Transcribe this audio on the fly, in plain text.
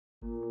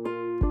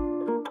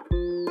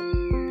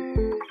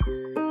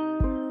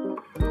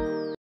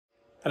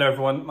Hello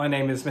everyone, my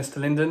name is Mr.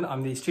 Linden.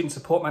 I'm the Student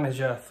Support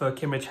Manager for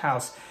Kimmeridge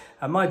House,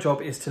 and my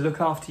job is to look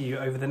after you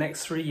over the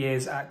next 3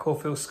 years at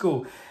Caulfield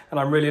School, and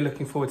I'm really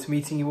looking forward to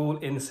meeting you all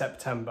in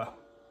September.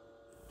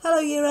 Hello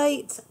Year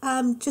 8,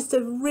 just a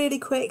really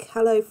quick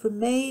hello from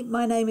me.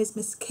 My name is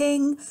Miss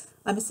King.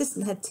 I'm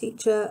Assistant Head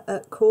Teacher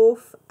at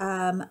Corf,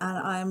 and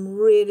I'm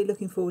really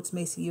looking forward to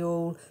meeting you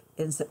all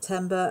in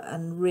September,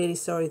 and really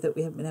sorry that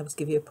we haven't been able to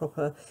give you a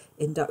proper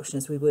induction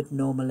as we would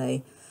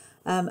normally.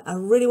 I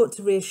really want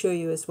to reassure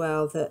you as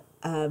well that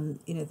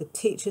the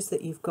teachers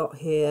that you've got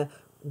here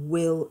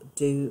will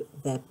do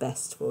their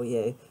best for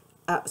you.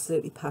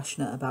 Absolutely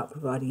passionate about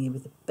providing you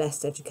with the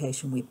best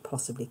education we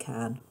possibly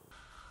can.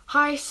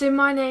 Hi, so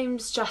my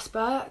name's Jess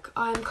Burke.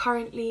 I'm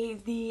currently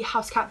the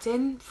house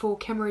captain for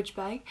Kimmeridge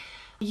Bay.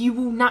 You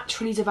will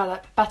naturally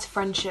develop better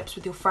friendships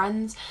with your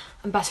friends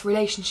and better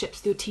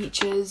relationships with your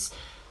teachers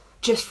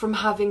just from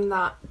having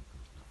that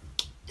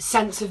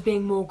sense of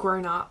being more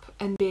grown up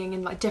and being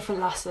in like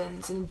different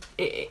lessons, and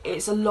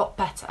it's a lot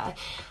better.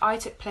 I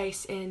took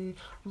place in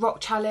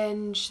Rock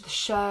Challenge, the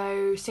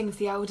show, Sing for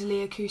the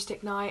Elderly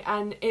acoustic night,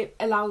 and it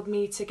allowed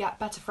me to get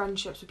better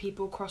friendships with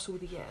people across all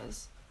the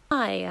years.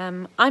 Hi,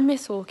 I'm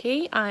Miss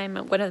Walkie. I'm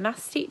one of the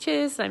maths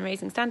teachers. I'm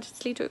Raising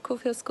Standards Leader at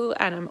Caulfield School,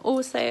 and I'm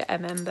also a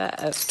member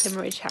of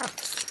Kimmeridge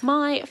House.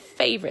 My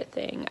favourite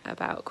thing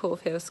about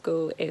Caulfield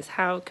School is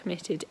how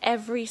committed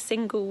every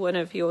single one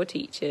of your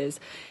teachers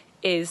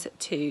is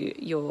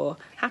to your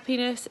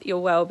happiness,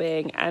 your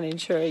well-being, and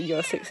ensuring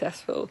you're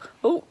successful.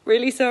 Oh,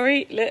 really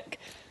sorry, look,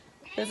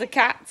 there's a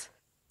cat.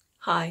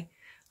 Hi,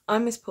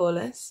 I'm Miss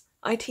Paulus.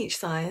 I teach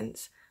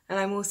science, and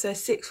I'm also a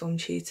sixth form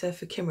tutor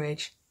for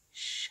Kimmeridge.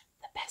 Shh,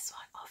 the best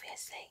one,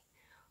 obviously.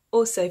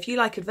 Also, if you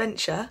like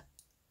adventure,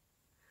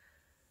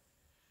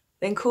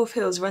 then Corf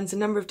Hills runs a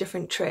number of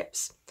different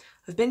trips.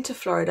 I've been to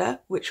Florida,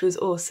 which was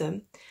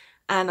awesome,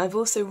 and I've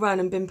also run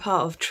and been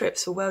part of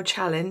trips for World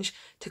Challenge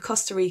to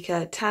Costa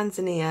Rica,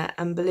 Tanzania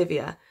and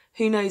Bolivia.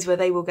 Who knows where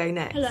they will go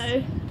next?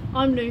 Hello,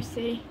 I'm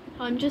Lucy.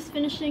 I'm just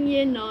finishing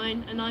Year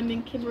 9 and I'm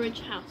in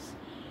Kimmeridge House.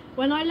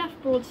 When I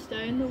left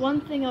Broadstone, the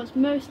one thing I was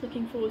most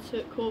looking forward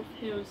to at Corf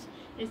Hills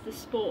is the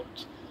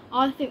sport.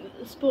 I think that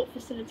the sport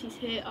facilities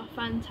here are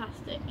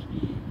fantastic.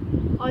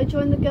 I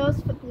joined the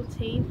girls' football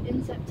team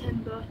in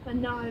September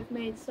and now I've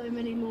made so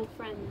many more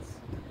friends.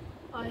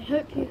 I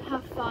hope you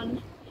have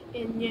fun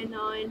in Year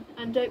 9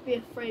 and don't be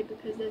afraid,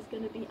 because there's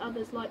going to be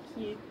others like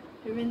you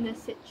who are in this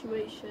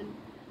situation.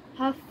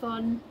 Have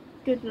fun,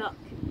 good luck,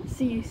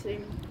 see you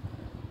soon.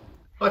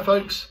 Hi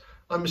folks,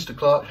 I'm Mr.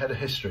 Clark, Head of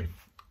History,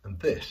 and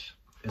this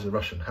is a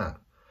Russian hat.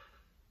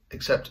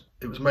 Except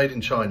it was made in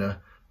China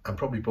and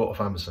probably bought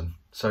off Amazon,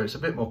 so it's a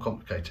bit more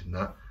complicated than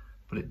that,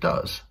 but it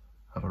does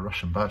have a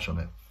Russian badge on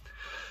it.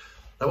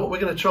 Now what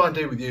we're going to try and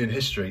do with you in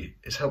history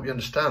is help you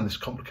understand this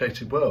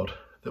complicated world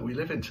that we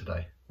live in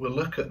today. We'll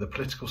look at the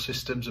political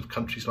systems of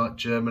countries like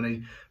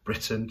Germany,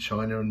 Britain,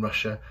 China and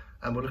Russia,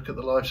 and we'll look at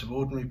the lives of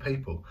ordinary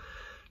people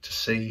to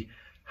see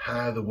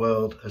how the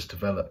world has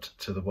developed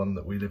to the one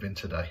that we live in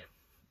today.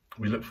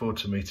 We look forward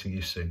to meeting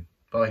you soon.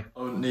 Bye.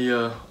 I went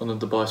on a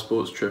Dubai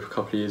sports trip a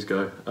couple of years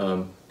ago,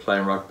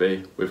 playing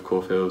rugby with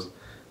Caulfield,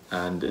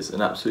 and it's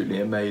an absolutely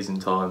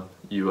amazing time.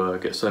 You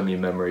get so many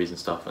memories and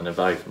stuff, and the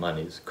value for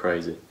money is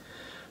crazy.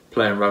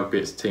 Playing rugby,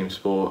 it's a team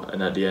sport,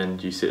 and at the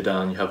end you sit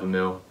down, you have a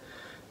meal.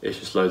 It's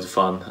just loads of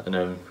fun, and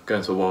then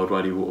going to a Wild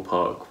Waddy water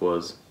park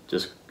was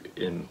just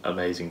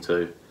amazing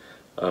too.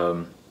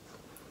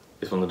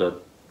 It's one of the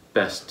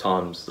best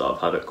times that I've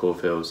had at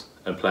Caulfield,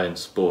 and playing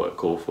sport at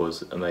Caulfield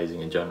was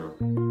amazing in general.